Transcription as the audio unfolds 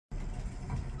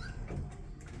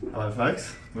Hello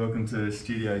folks, welcome to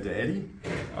Studio de Eddie.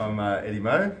 I'm Eddie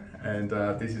Mo, and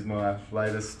this is my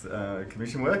latest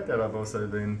commission work that I've also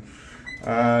been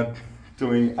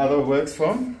doing other works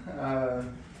from.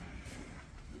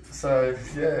 So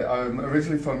yeah, I'm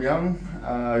originally from Young.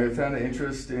 I found an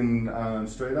interest in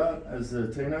street art as a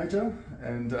teenager,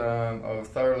 and I've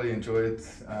thoroughly enjoyed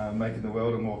making the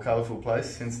world a more colourful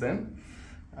place since then.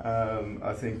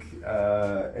 I think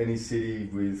any city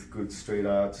with good street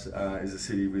art is a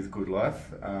city with good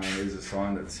life. It's a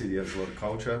sign that the city has a lot of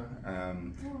culture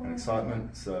and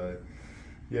excitement. So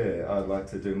yeah, I'd like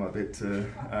to do my bit to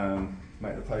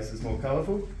make the places more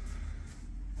colourful.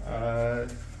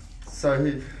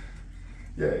 So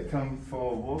yeah, come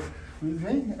for a walk with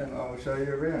me and I'll show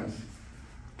you around.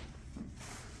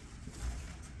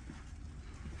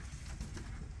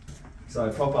 So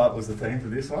pop art was the theme for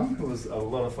this one. It was a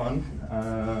lot of fun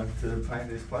to paint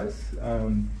this place.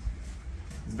 There's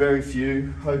very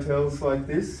few hotels like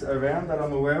this around that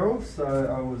I'm aware of, so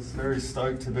I was very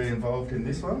stoked to be involved in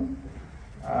this one.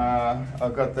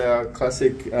 I've got the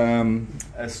classic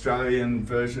Australian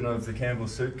version of the Campbell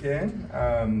soup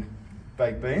can,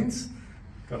 baked beans.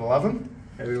 Gotta love them.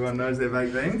 Everyone knows their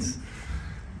baked beans.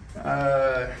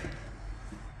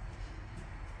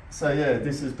 So yeah,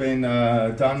 this has been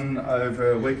done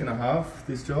over a week and a half,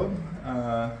 this job.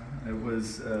 It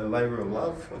was a labour of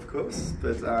love, of course,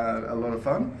 but a lot of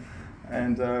fun.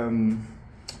 And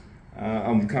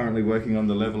I'm currently working on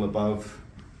the level above,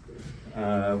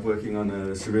 working on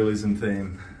a surrealism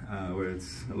theme, where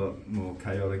it's a lot more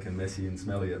chaotic and messy and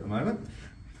smelly at the moment.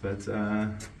 But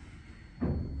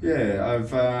yeah,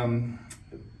 I've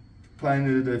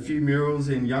painted a few murals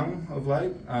in Young of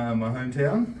late, my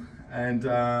hometown. And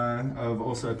I've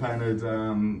also painted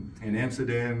in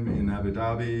Amsterdam, in Abu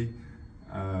Dhabi,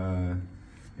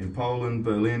 in Poland,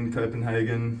 Berlin,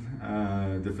 Copenhagen,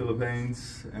 the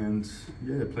Philippines, and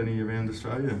yeah, plenty around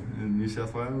Australia and New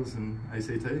South Wales and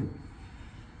ACT.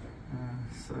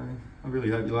 So I really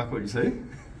hope you like what you see.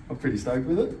 I'm pretty stoked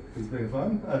with it. It's been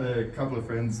fun. I had a couple of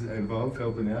friends involved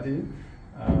helping out here,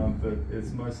 but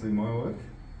it's mostly my work.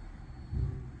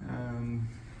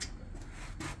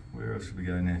 Where else should we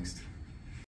go next?